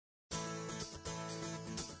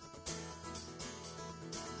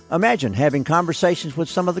Imagine having conversations with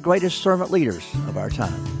some of the greatest servant leaders of our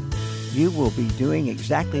time. You will be doing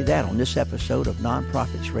exactly that on this episode of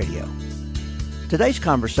Nonprofits Radio. Today's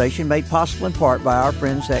conversation made possible in part by our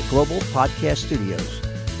friends at Global Podcast Studios,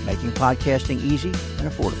 making podcasting easy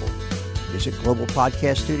and affordable. Visit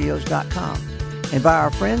globalpodcaststudios.com. And by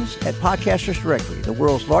our friends at Podcasters Directory, the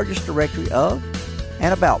world's largest directory of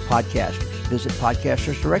and about podcasters. Visit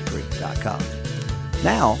podcastersdirectory.com.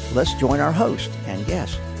 Now, let's join our host and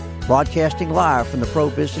guest, broadcasting live from the Pro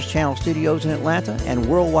Business Channel studios in Atlanta and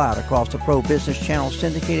worldwide across the Pro Business Channel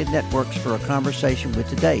syndicated networks for a conversation with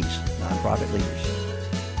today's nonprofit leaders.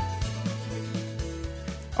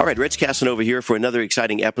 All right, Rich Casanova here for another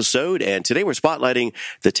exciting episode, and today we're spotlighting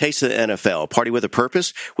the Taste of the NFL, Party with a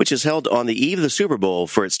Purpose, which is held on the eve of the Super Bowl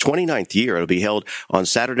for its 29th year. It'll be held on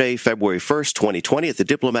Saturday, February 1st, 2020 at the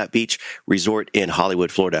Diplomat Beach Resort in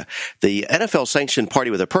Hollywood, Florida. The NFL-sanctioned Party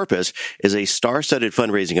with a Purpose is a star-studded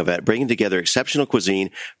fundraising event bringing together exceptional cuisine,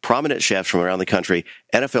 prominent chefs from around the country,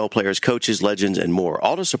 NFL players, coaches, legends, and more,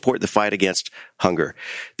 all to support the fight against hunger.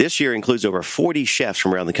 This year includes over 40 chefs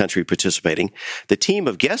from around the country participating. The team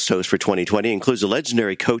of guest host for 2020 includes the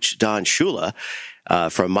legendary coach Don Shula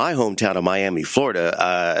from my hometown of Miami,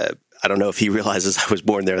 Florida. I don't know if he realizes I was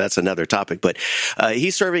born there. That's another topic. But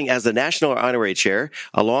he's serving as the National Honorary Chair,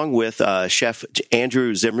 along with Chef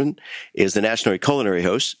Andrew Zimmerman is the National Culinary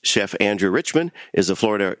Host. Chef Andrew Richmond is the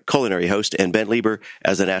Florida Culinary Host, and Ben Lieber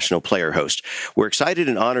as the National Player Host. We're excited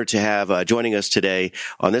and honored to have joining us today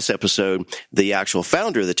on this episode the actual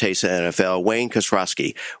founder of the Taste of the NFL, Wayne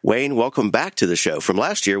Kostrowski. Wayne, welcome back to the show. From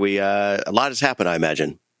last year, a lot has happened, I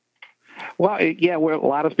imagine. Well, yeah, a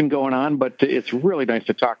lot has been going on, but it's really nice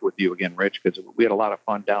to talk with you again, Rich, because we had a lot of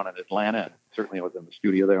fun down in Atlanta. Certainly, I was in the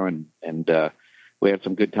studio there, and we had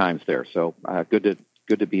some good times there. So good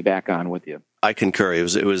to be back on with you. I concur. It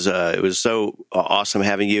was so awesome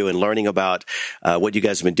having you and learning about what you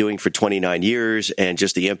guys have been doing for 29 years and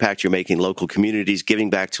just the impact you're making in local communities, giving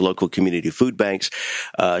back to local community food banks.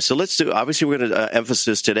 So obviously we're going to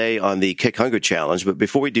emphasis today on the Kick Hunger Challenge. But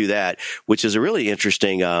before we do that, which is a really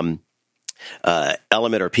interesting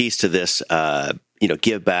element or piece to this,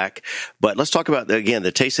 give back. But let's talk about, again,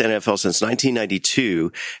 the Taste of the NFL since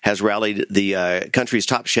 1992 has rallied the country's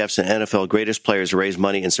top chefs and NFL greatest players to raise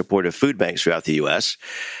money in support of food banks throughout the U.S.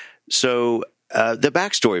 So the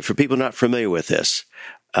backstory for people not familiar with this,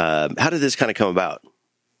 how did this kind of come about?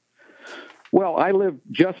 Well, I live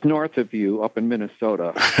just north of you up in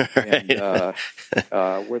Minnesota, and,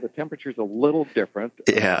 where the temperature's a little different.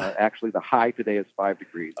 Yeah. Actually, the high today is 5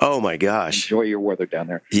 degrees. Oh, my gosh. Enjoy your weather down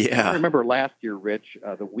there. Yeah. I remember last year, Rich,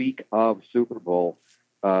 the week of Super Bowl,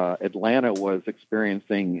 Atlanta was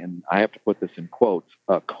experiencing, and I have to put this in quotes,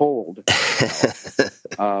 a cold.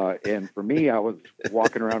 And for me, I was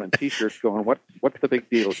walking around in T-shirts going, what's the big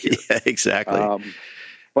deal here? Yeah, exactly.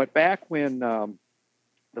 But back when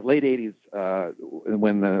the late 80s,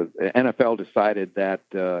 when the NFL decided that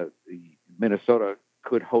Minnesota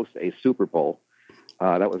could host a Super Bowl,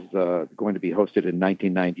 that was going to be hosted in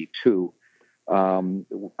 1992.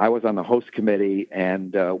 I was on the host committee,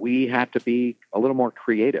 and we had to be a little more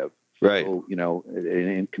creative. Right. So,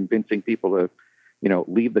 in convincing people to,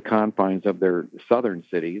 leave the confines of their southern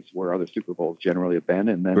cities where other Super Bowls generally have been,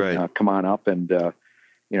 and then come on up and,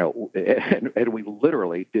 and we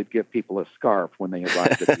literally did give people a scarf when they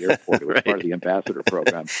arrived at the airport. It was part of the ambassador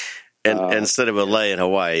program. And instead of a lei in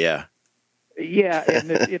Hawaii, yeah. Yeah, and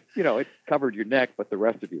it covered your neck, but the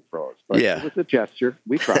rest of you froze. But yeah. It was a gesture.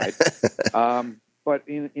 We tried. But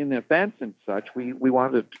in events and such, we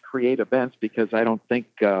wanted to create events because I don't think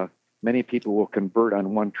many people will convert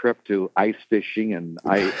on one trip to ice fishing and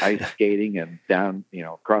ice skating and down,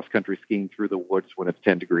 cross-country skiing through the woods when it's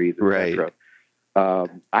 10 degrees, et cetera.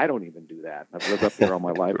 I don't even do that. I've lived up there all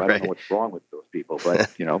my life. I don't know what's wrong with those people,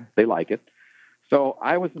 but, they like it. So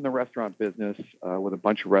I was in the restaurant business with a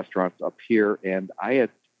bunch of restaurants up here, and I had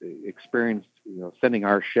experienced, sending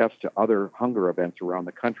our chefs to other hunger events around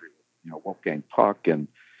the country. Wolfgang Puck and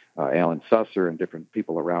Alan Susser and different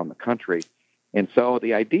people around the country. And so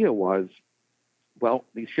the idea was, well,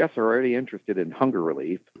 these chefs are already interested in hunger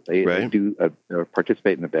relief. They do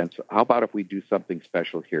participate in events. How about if we do something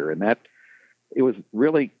special here? And it was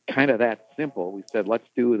really kind of that simple. We said, let's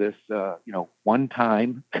do this,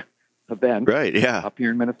 one-time event up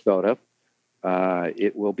here in Minnesota.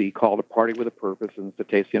 It will be called a Party with a Purpose, and it's the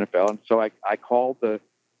Taste of the NFL. And so I called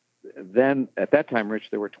then at that time,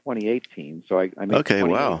 Rich, there were 28 teams. So I made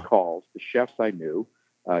 28 calls. The chefs I knew.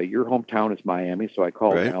 Your hometown is Miami, so I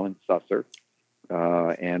called Alan Susser.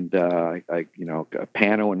 And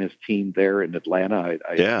Pano and his team there in Atlanta,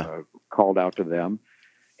 I called out to them.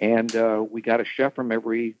 And we got a chef from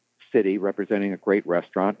every city representing a great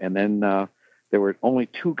restaurant. And then there were only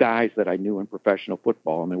two guys that I knew in professional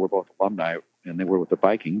football, and they were both alumni, and they were with the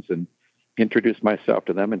Vikings. And introduced myself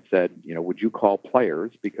to them and said, would you call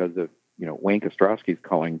players? Because if, Wayne Kostrowski's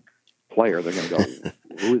calling player, they're going to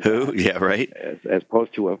go, who? Yeah, right. As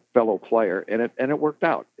opposed to a fellow player. And it worked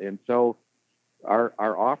out. And so our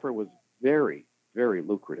offer was very, very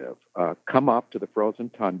lucrative. Come up to the frozen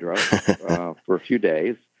tundra for a few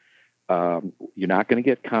days. You're not going to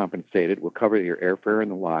get compensated. We'll cover your airfare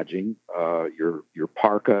and the lodging. Your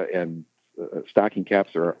parka and stocking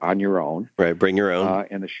caps are on your own. Right, bring your own.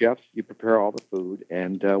 And the chefs, you prepare all the food,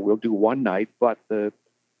 and we'll do one night. But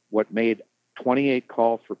what made 28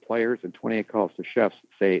 calls for players and 28 calls to chefs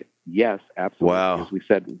say yes, absolutely. Wow. Because we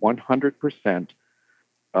said 100%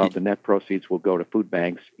 of the net proceeds will go to food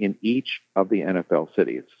banks in each of the NFL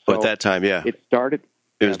cities. So at that time, yeah. It started.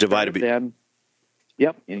 It was divided. Then,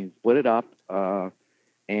 yep, and he split it up,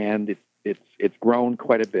 and it's grown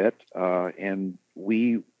quite a bit. And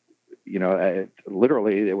we,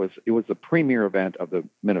 literally, it was the premier event of the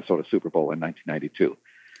Minnesota Super Bowl in 1992.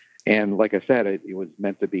 And like I said, it was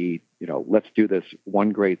meant to be, let's do this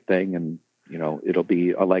one great thing, and it'll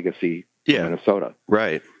be a legacy for Minnesota.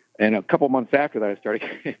 Right. And a couple months after that, I started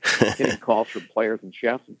getting calls from players and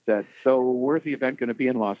chefs and said, "So where's the event going to be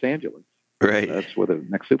in Los Angeles?" Right. That's where the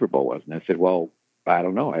next Super Bowl was. And I said, "Well, I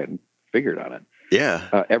don't know. I hadn't figured on it."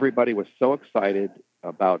 Yeah. Everybody was so excited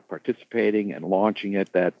about participating and launching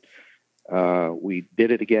it that we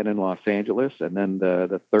did it again in Los Angeles. And then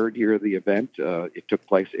the third year of the event, it took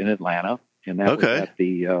place in Atlanta. And that was at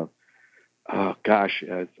the,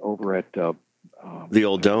 it's over at the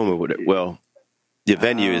old Dome. Or what? Well, the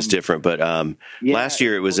venue is different, but last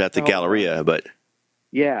year it was at the Galleria. But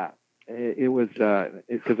yeah, it was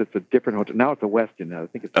because it's a different hotel. Now it's a Westin. I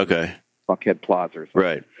think it's Buckhead Plaza or something.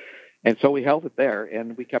 Right. And so we held it there,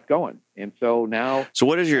 and we kept going. And so now... So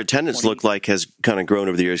what does your attendance look like has kind of grown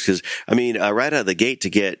over the years? Because, right out of the gate to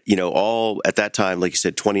get, all, at that time, like you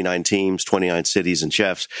said, 29 teams, 29 cities and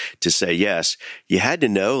chefs to say yes, you had to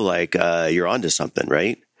know, you're onto something,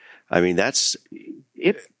 right? That's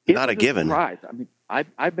it's not a given. Surprise.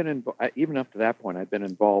 I've been even up to that point, I've been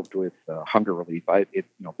involved with hunger relief.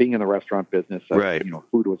 Being in the restaurant business, right.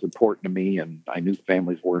 Food was important to me, and I knew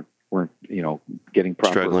families weren't getting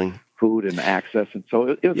proper struggling food and access, and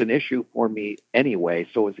so it was an issue for me anyway.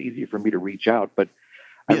 So it was easy for me to reach out, but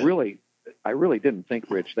I really didn't think,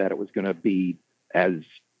 Rich, that it was going to be as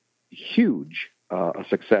huge a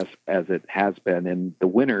success as it has been, and the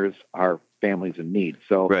winners are families in need.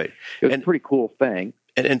 So right. It was a pretty cool thing.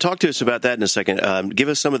 And talk to us about that in a second. Give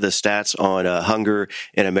us some of the stats on hunger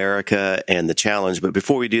in America and the challenge. But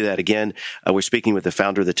before we do that, again, we're speaking with the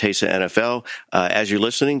founder of the Taste of the NFL. As you're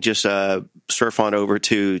listening, just surf on over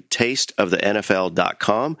to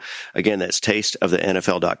tasteofthenfl.com. Again, that's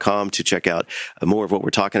tasteofthenfl.com to check out more of what we're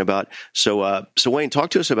talking about. So Wayne, talk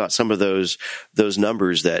to us about some of those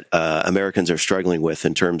numbers that Americans are struggling with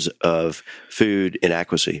in terms of food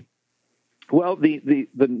inadequacy. Well, the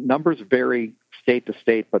numbers vary state to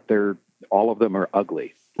state, but all of them are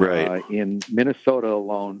ugly. Right. In Minnesota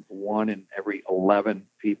alone, 1 in every 11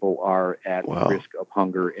 people are at risk of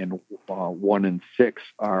hunger, and 1 in 6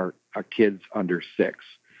 are kids under 6.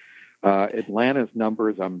 Atlanta's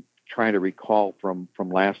numbers, I'm trying to recall from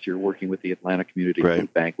last year, working with the Atlanta Community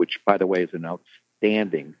Food Bank, which, by the way, is an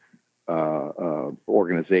outstanding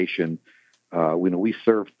organization. We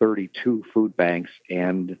serve 32 food banks,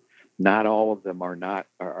 and not all of them are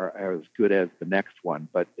as good as the next one,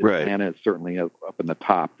 but Atlanta is certainly up in the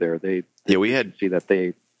top there. We had see that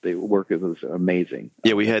they work was amazing.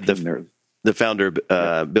 Yeah, we had the founder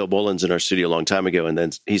Bill Bollins in our studio a long time ago, and then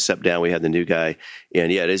he stepped down. We had the new guy,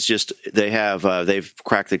 and it's just they've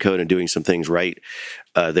cracked the code and doing some things right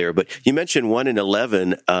there. But you mentioned 1 in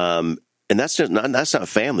 11, and that's not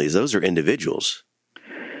families; those are individuals.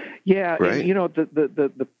 Yeah, right. And,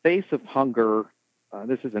 the face of hunger.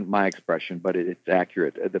 This isn't my expression, but it's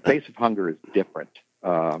accurate. The face of hunger is different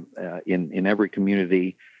in every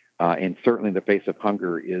community, and certainly the face of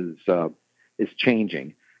hunger is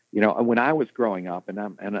changing. When I was growing up, and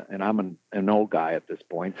I'm an old guy at this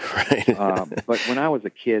point, right. But when I was a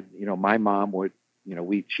kid, my mom would,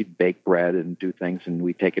 she'd bake bread and do things, and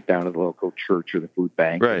we'd take it down to the local church or the food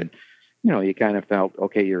bank. Right. And, you kind of felt,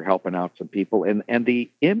 okay, you're helping out some people, and the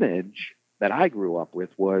image that I grew up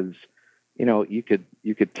with was, you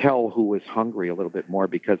could tell who was hungry a little bit more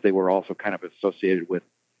because they were also kind of associated with,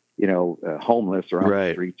 homeless or on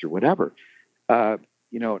the streets or whatever.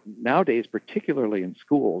 Nowadays, particularly in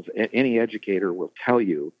schools, any educator will tell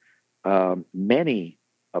you many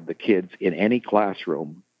of the kids in any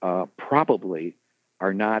classroom probably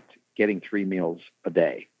are not getting 3 meals a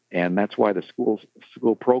day. And that's why the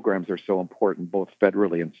school programs are so important, both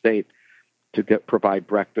federally and state, to provide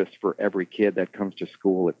breakfast for every kid that comes to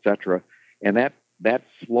school, et cetera. And that's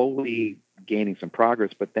slowly gaining some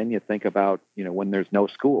progress. But then you think about, when there's no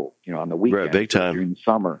school, on the weekends, right, big time. during the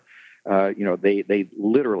summer, they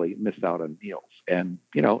literally miss out on meals. And,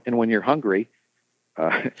 and when you're hungry,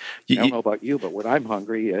 I don't know about you, but when I'm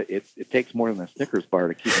hungry, it takes more than a Snickers bar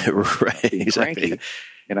to keep me right, being exactly. cranky.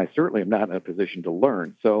 And I certainly am not in a position to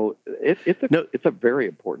learn. So it's a very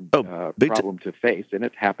important problem to face, and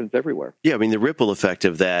it happens everywhere. Yeah, I mean, the ripple effect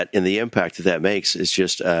of that and the impact that makes is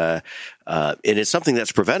just, and it's something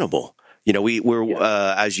that's preventable. We're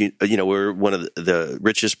as we're one of the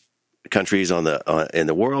richest countries in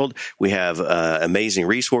the world. We have amazing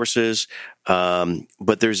resources,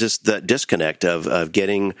 but there's just that disconnect of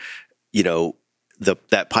getting,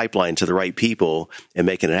 that pipeline to the right people and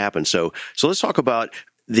making it happen. So let's talk about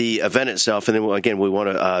the event itself, and then again, we want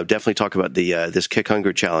to definitely talk about the this Kick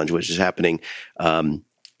Hunger Challenge, which is happening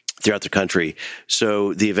throughout the country.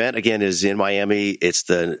 So the event again is in Miami. It's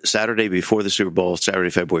the Saturday before the Super Bowl,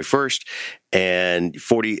 Saturday, February 1st, and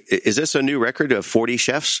 40. Is this a new record of 40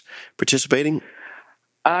 chefs participating?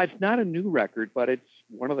 It's not a new record, but it's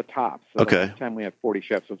one of the tops. So okay. The last time we had 40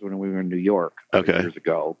 chefs was when we were in New York years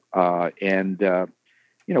ago,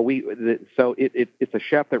 so it's a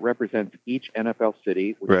chef that represents each NFL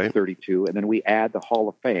city, which is 32, and then we add the Hall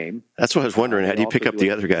of Fame. That's what I was wondering. How do you pick up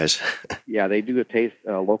the other guys? Yeah, they do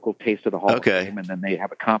a local taste of the Hall of Fame, and then they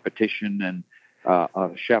have a competition, and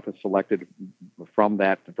a chef is selected from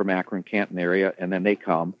Akron, Canton area, and then they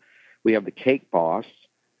come. We have the Cake Boss.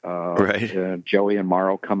 Joey and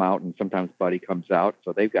Morrow come out, and sometimes Buddy comes out,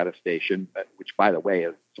 so they've got a station, which, by the way,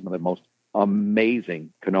 is some of the most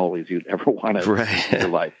amazing cannolis you'd ever want to in your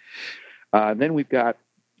life. Then we've got,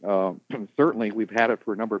 certainly we've had it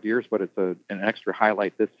for a number of years, but it's an extra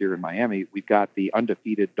highlight this year in Miami. We've got the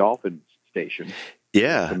undefeated Dolphins station.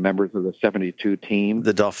 Yeah. The members of the 72 team.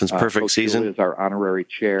 The Dolphins' perfect Coach season. Is our honorary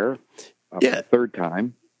chair for the third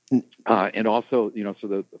time. And also,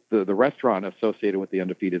 so the restaurant associated with the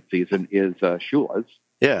undefeated season is Shula's.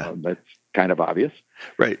 Yeah. That's kind of obvious.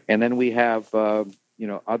 Right. And then we have,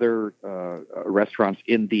 other restaurants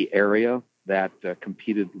in the area that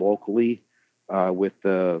competed locally with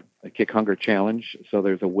the Kick Hunger Challenge. So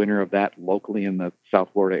there's a winner of that locally in the South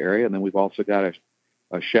Florida area. And then we've also got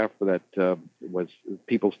a chef that was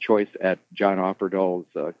People's Choice at John Offerdahl's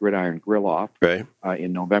Gridiron Grill Off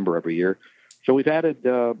in November every year. So we've added,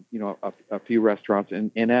 a few restaurants,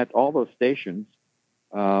 and at all those stations,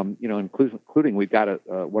 including we've got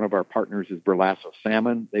one of our partners is Burlasso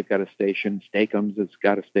Salmon. They've got a station. Steakums has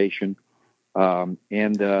got a station, and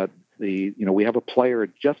we have a player at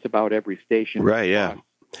just about every station. Right. Yeah.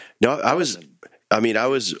 No, I was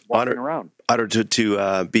honored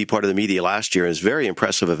to be part of the media last year. It was a very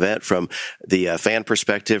impressive event from the fan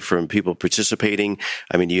perspective, from people participating.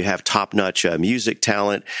 I mean, you have top-notch music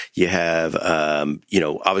talent. You have,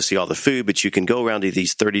 obviously all the food, but you can go around to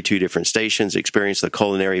these 32 different stations, experience the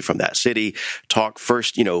culinary from that city, talk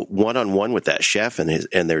first, one-on-one with that chef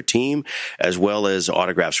and their team, as well as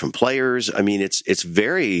autographs from players. I mean, it's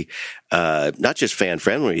very not just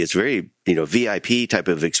fan-friendly. It's very VIP type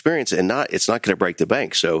of experience, and it's not going to break the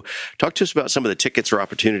bank. So talk to us about some of the tickets or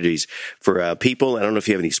opportunities for people. I don't know if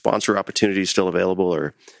you have any sponsor opportunities still available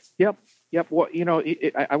or. Yep. Well,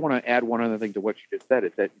 I want to add one other thing to what you just said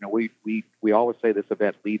is that, we always say this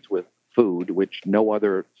event leads with food, which no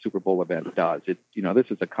other Super Bowl event does. This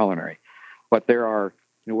is a culinary, but there are,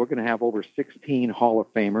 we're going to have over 16 Hall of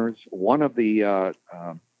Famers. One of the,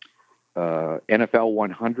 NFL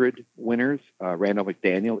 100 winners, Randall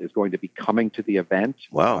McDaniel, is going to be coming to the event.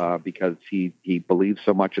 Wow. Because he believes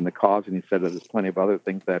so much in the cause, and he said that there's plenty of other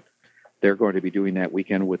things that they're going to be doing that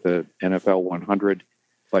weekend with the NFL 100.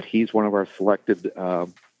 But he's one of our selected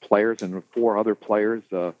players, and 4 other players,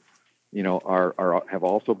 have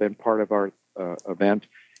also been part of our event.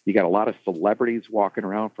 You got a lot of celebrities walking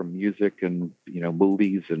around from music and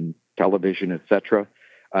movies and television, etc.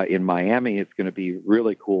 In Miami, it's going to be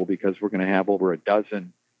really cool because we're going to have over a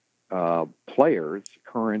dozen players,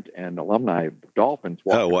 current and alumni of the Dolphins,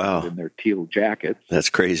 walking around in their teal jackets. That's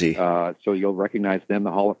crazy. So you'll recognize them.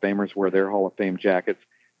 The Hall of Famers wear their Hall of Fame jackets.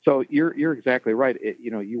 So you're exactly right.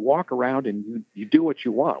 You walk around and you do what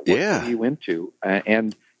you want. What are you into?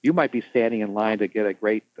 And you might be standing in line to get a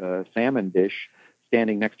great salmon dish,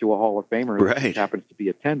 standing next to a Hall of Famer who happens to be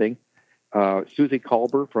attending. Susie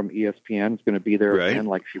Colbert from ESPN is going to be there again,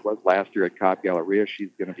 like she was last year at Cobb Galleria. She's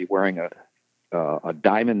going to be wearing a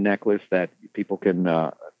diamond necklace that people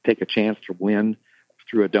can take a chance to win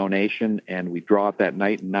through a donation, and we draw it that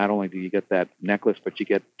night. And not only do you get that necklace, but you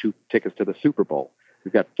get 2 tickets to the Super Bowl.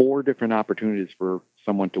 We've got 4 different opportunities for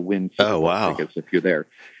someone to win Super Bowl tickets if you're there.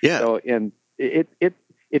 Yeah. So, and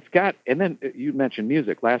it's got, and then you mentioned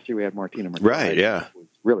music. Last year we had Martina McBride. Right, yeah. It was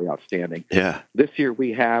really outstanding. Yeah. This year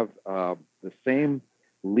we have the same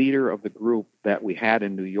leader of the group that we had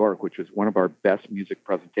in New York, which was one of our best music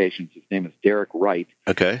presentations. His name is Derek Wright.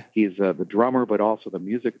 Okay. He's the drummer, but also the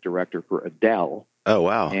music director for Adele. Oh,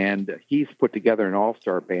 wow. And he's put together an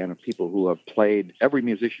all-star band of people who have played, every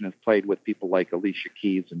musician has played with people like Alicia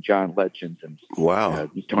Keys and John Legend and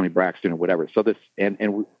Tony Braxton or whatever. So this,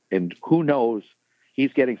 and who knows,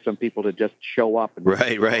 he's getting some people to just show up. And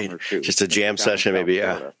right. Just a jam session maybe,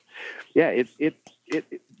 yeah. Yeah,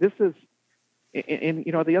 this is, and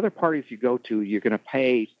the other parties you go to, you're going to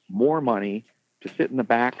pay more money to sit in the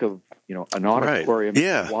back of, an auditorium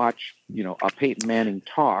and watch, a Peyton Manning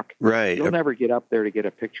talk. Right. You'll never get up there to get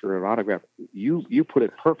a picture or an autograph. You put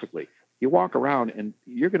it perfectly. You walk around and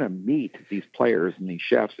you're going to meet these players and these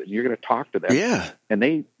chefs, and you're going to talk to them. Yeah.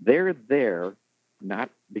 And they're there not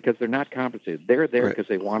because they're not compensated. They're there because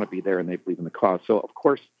they want to be there and they believe in the cause. So, of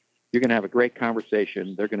course, you're going to have a great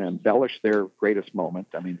conversation. They're going to embellish their greatest moment.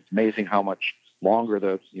 I mean, it's amazing how much longer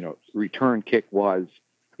the return kick was,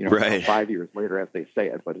 5 years later, as they say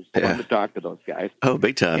it. But it's fun to talk to those guys. Oh,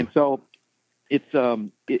 big time! And so it's the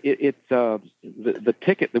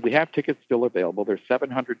ticket that we have tickets still available. They're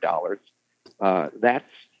 $700.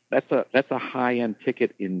 That's a high end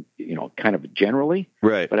ticket in kind of generally,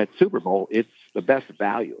 right? But at Super Bowl, it's the best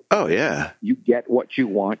value. Oh yeah, you get what you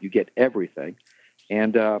want. You get everything.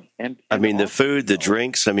 And I mean, the food, the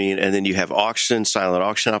drinks, and then you have silent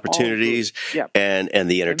auction opportunities, and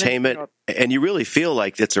the entertainment, and you really feel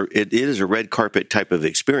like it is a red carpet type of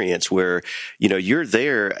experience where, you're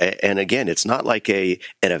there. And again, it's not like an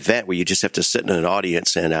event where you just have to sit in an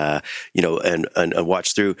audience and, and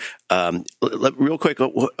watch through. Real quick,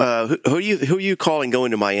 who are you calling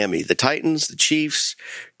going to Miami? The Titans, the Chiefs,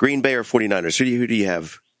 Green Bay, or 49ers? Who do you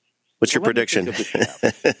have? What's your prediction?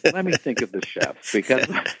 Let me think of the chefs, because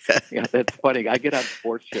that's funny. I get on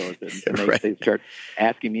sports shows and they start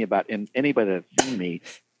asking me about, and anybody that's seen me,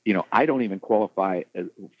 I don't even qualify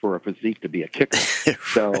for a physique to be a kicker.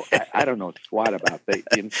 So I don't know squat about the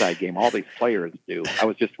inside game. All these players do. I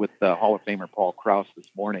was just with Hall of Famer Paul Krause this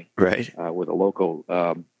morning, right? With a local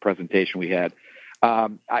presentation we had.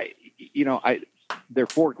 There are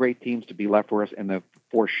 4 great teams to be left for us, and the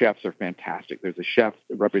 4 chefs are fantastic. There's a chef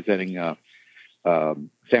representing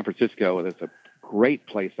San Francisco. There's a great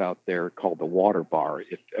place out there called the Water Bar.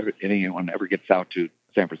 If anyone ever gets out to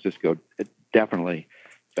San Francisco, definitely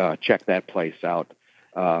check that place out.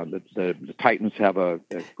 The Titans have a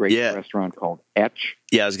great restaurant called Etch.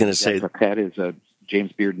 Yeah, I was going to say that is a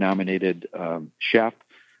James Beard nominated chef.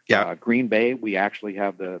 Yeah. Green Bay, we actually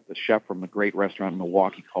have the chef from a great restaurant in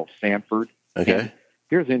Milwaukee called Sanford. Okay. And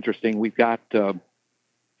here's interesting. We've got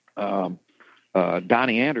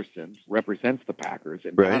Donnie Anderson represents the Packers,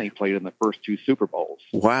 and Donnie played in the first 2 Super Bowls.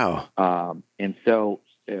 Wow. And so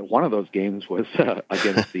one of those games was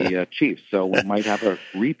against the Chiefs, so we might have a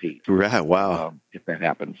repeat. Right. Wow. If that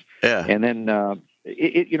happens. Yeah. And then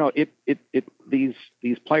these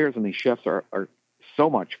players and these chefs are so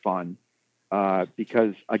much fun.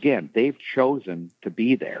 Because again, they've chosen to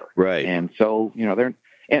be there, right? And so they're.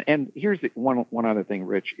 And here's one other thing,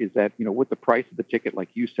 Rich, is that with the price of the ticket, like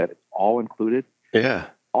you said, it's all included. Yeah.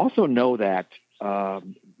 Also know that at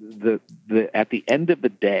the end of the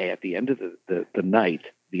day, at the end of the night,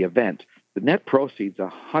 the event, the net proceeds,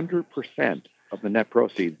 100% of the net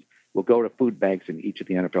proceeds will go to food banks in each of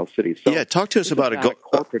the NFL cities. So talk to us about a goal.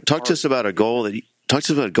 Talk to us about a goal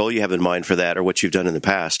you have in mind for that, or what you've done in the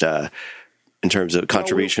past. In terms of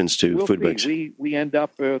contributions to food banks, we end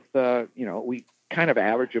up with we kind of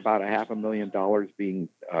average about $500,000 being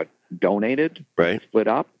donated, right? Split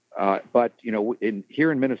up. But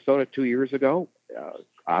here in Minnesota 2 years ago,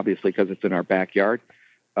 obviously because it's in our backyard,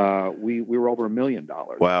 we were over $1 million.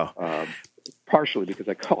 Wow! Partially because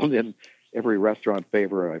I called in every restaurant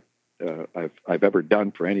favor I've ever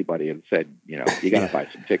done for anybody and said, you got to buy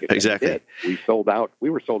some tickets. Exactly. We sold out. We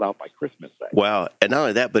were sold out by Christmas Day. Wow. And not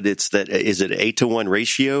only that, but is it 8-to-1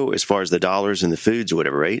 ratio as far as the dollars and the foods or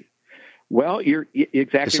whatever, right? Well, you're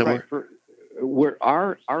exactly right. Where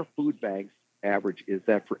our food banks average is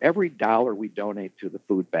that for every dollar we donate to the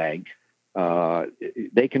food bank,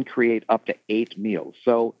 they can create up to 8 meals.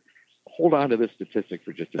 So hold on to this statistic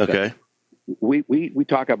for just a second. We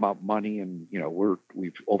talk about money, and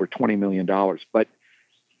we've over $20 million, but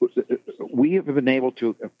we have been able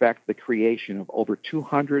to affect the creation of over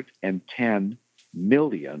 210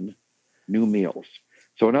 million new meals.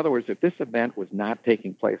 So in other words, if this event was not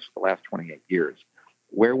taking place for the last 28 years,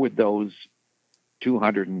 where would those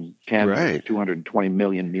 210 or 220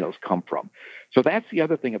 million meals come from? So that's the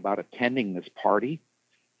other thing about attending this party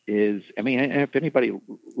is, I mean, and if anybody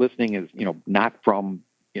listening is, not from,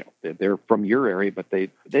 they're from your area, but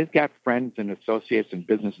they've got friends and associates and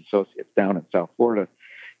business associates down in South Florida.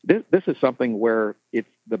 This is something where it's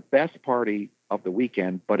the best party of the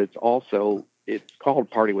weekend, but it's called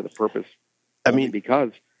Party with a Purpose. I mean,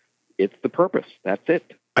 because it's the purpose. That's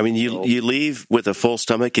it. I mean, you leave with a full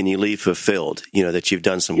stomach and you leave fulfilled, that you've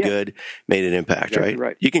done some good, made an impact,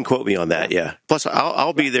 right? You can quote me on that, yeah. Plus,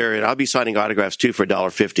 I'll be there and I'll be signing autographs too for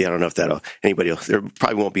 $1.50. I don't know if there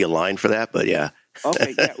probably won't be a line for that, but yeah.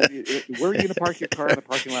 Okay, yeah. Where are you going to park your car in the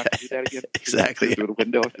parking lot to do that again? Exactly. Through the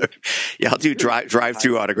window. Yeah, I'll do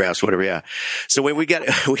drive-through autographs, whatever. Yeah. So when we got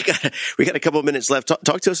a couple of minutes left.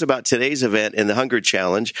 Talk to us about today's event and the Hunger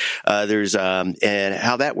Challenge. There's and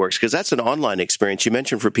how that works, because that's an online experience. You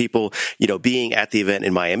mentioned for people, being at the event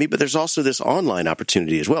in Miami, but there's also this online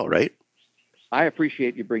opportunity as well, right? I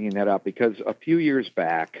appreciate you bringing that up because a few years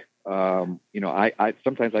back, I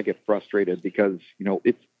sometimes I get frustrated because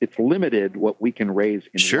it's limited what we can raise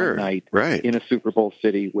in one night in a Super Bowl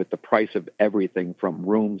city with the price of everything from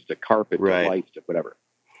rooms to carpet to lights to whatever.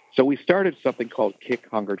 So we started something called Kick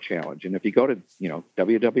Hunger Challenge, and if you go to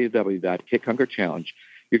www.Kick Hunger Challenge,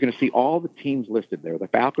 you're going to see all the teams listed there. The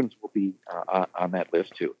Falcons will be on that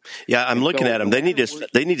list too. Yeah, I'm looking at them. They need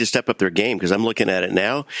to step up their game because I'm looking at it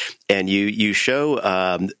now, and you show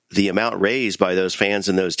the amount raised by those fans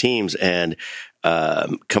and those teams. And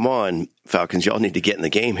come on, Falcons, y'all need to get in the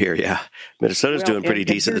game here. Yeah, Minnesota's doing pretty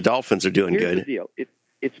decent. The Dolphins are doing good. Here's the deal.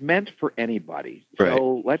 It's meant for anybody.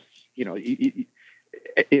 So let's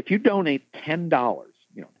if you donate $10,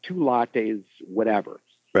 2 lattes, whatever.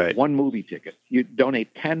 Right. One movie ticket. You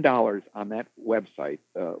donate $10 on that website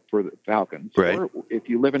for the Falcons. Right. Or if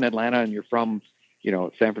you live in Atlanta and you're from,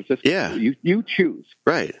 San Francisco, you choose.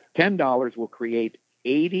 Right. $10 will create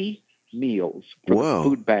 80 meals for the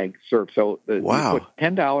food bank served. So you put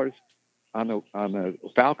 $10 on the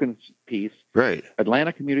Falcons piece. Right.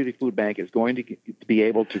 Atlanta Community Food Bank is going to be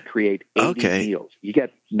able to create 80 meals. You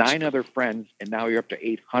get 9 other friends, and now you're up to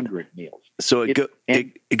 800 meals. So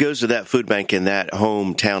it goes to that food bank in that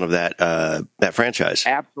hometown of that franchise.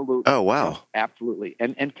 Absolutely. Oh, wow. Absolutely.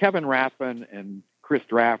 And Kevin Rathbun and Chris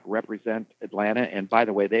Draft represent Atlanta. And by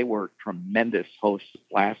the way, they were tremendous hosts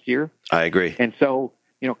last year. I agree. And so,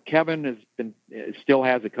 Kevin still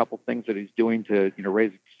has a couple things that he's doing to,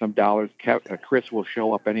 raise some dollars. Chris will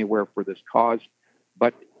show up anywhere for this cause.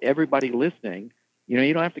 But everybody listening,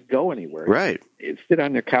 you don't have to go anywhere. Right. You sit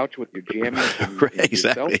on your couch with your jammies and, and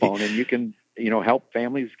your cell phone, and you can, help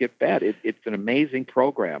families get fed. It's an amazing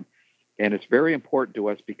program. And it's very important to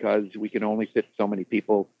us because we can only fit so many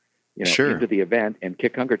people, into the event. And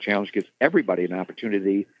Kick Hunger Challenge gives everybody an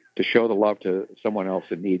opportunity to show the love to someone else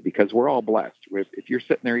in need, because we're all blessed. If you're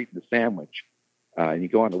sitting there eating the sandwich and you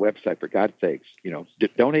go on the website, for God's sakes,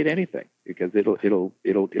 donate anything, because it'll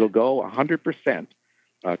go 100%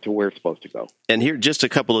 to where it's supposed to go. And here, just a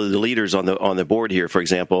couple of the leaders on the board here. For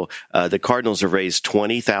example, the Cardinals have raised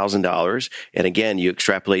 $20,000, and again, you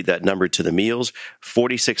extrapolate that number to the meals.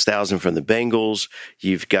 $46,000 from the Bengals.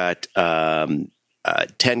 You've got $10,000.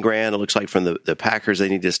 It looks like from the Packers. They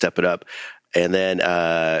need to step it up. And then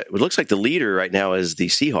it looks like the leader right now is the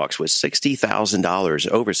Seahawks with $60,000,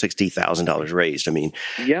 over $60,000 raised. I mean,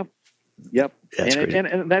 yep. That's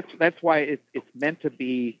and that's why it's meant to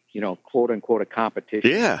be, quote unquote, a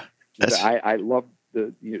competition. Yeah, I love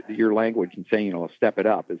your language and saying, step it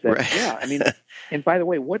up. Is that yeah? I mean, and by the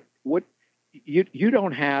way, what you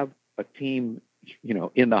don't have a team,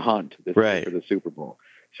 in the hunt this year for the Super Bowl,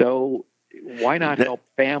 so why not help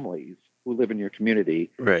families who live in your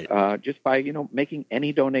community, just by making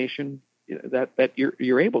any donation that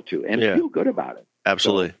you're able to, and feel good about it.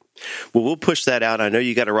 Absolutely. Well, we'll push that out. I know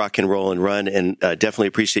you got to rock and roll and run, and definitely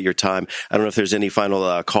appreciate your time. I don't know if there's any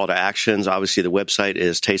final call to actions. Obviously, the website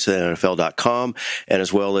is tasteofthenfl.com, and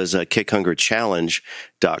as well as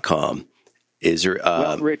kickhungerchallenge.com. Is there?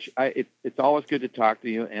 Well, Rich, it's always good to talk to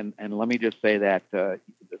you, and let me just say that the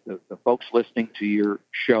folks listening to your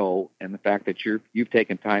show and the fact that you've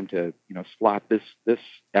taken time to slot this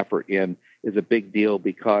effort in is a big deal,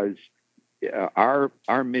 because our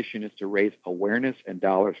mission is to raise awareness and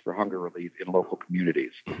dollars for hunger relief in local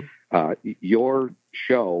communities. Your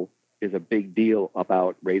show is a big deal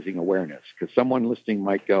about raising awareness, because someone listening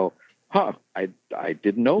might go, I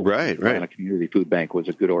didn't know Atlanta Community Food Bank was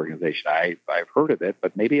a good organization. I've heard of it,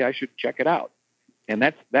 but maybe I should check it out. And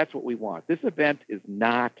that's what we want. This event is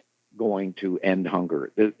not going to end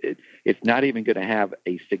hunger. It's not even going to have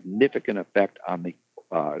a significant effect on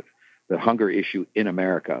the hunger issue in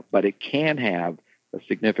America, but it can have a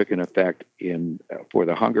significant effect for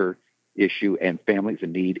the hunger issue and families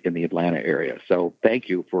in need in the Atlanta area. So thank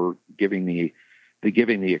you for giving the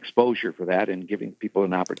exposure for that and giving people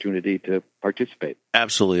an opportunity to participate.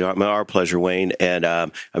 Absolutely. Our pleasure, Wayne. And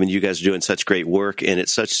you guys are doing such great work, and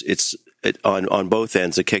it's on both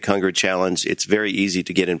ends, the Kick Hunger Challenge. It's very easy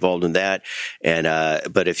to get involved in that. And,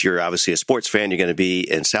 but if you're obviously a sports fan, you're going to be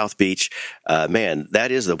in South Beach. Man,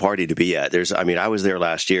 that is the party to be at. I was there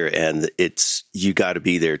last year, and you got to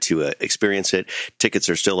be there to experience it. Tickets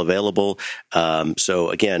are still available.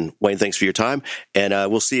 So again, Wayne, thanks for your time, and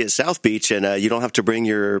we'll see you at South Beach, and you don't have to bring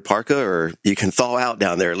your parka, or you can thaw out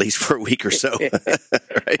down there at least for a week or so.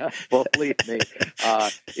 Right? Well, believe me,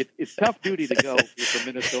 it's tough duty to go from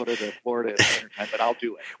Minnesota to Florida at winter time, but I'll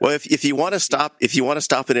do it. Well, if you want to stop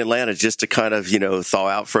in Atlanta just to kind of thaw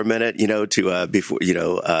out for a minute, before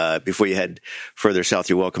you head further south,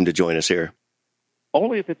 you're welcome to join us here.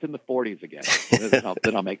 Only if it's in the 40s again.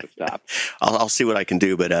 Then I'll make the stop. I'll see what I can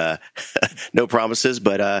do, but no promises.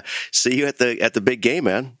 But see you at the big game,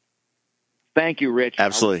 man. Thank you, Rich.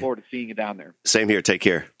 Absolutely. I look forward to seeing you down there. Same here. Take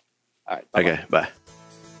care. All right. Bye-bye. Okay. Bye.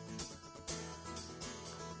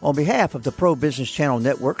 On behalf of the Pro Business Channel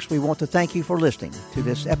Networks, we want to thank you for listening to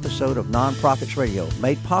this episode of Nonprofits Radio,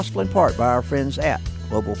 made possible in part by our friends at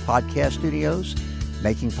Global Podcast Studios,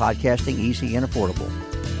 making podcasting easy and affordable.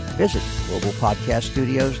 Visit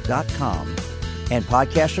globalpodcaststudios.com and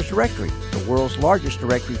Podcasters Directory, the world's largest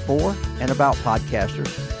directory for and about podcasters.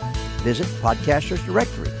 Visit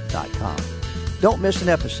podcastersdirectory.com. Don't miss an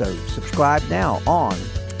episode. Subscribe now on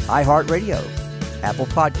iHeartRadio, Apple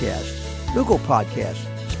Podcasts, Google Podcasts,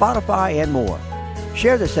 Spotify, and more.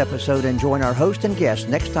 Share this episode and join our host and guest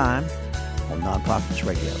next time on Nonprofits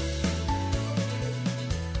Radio.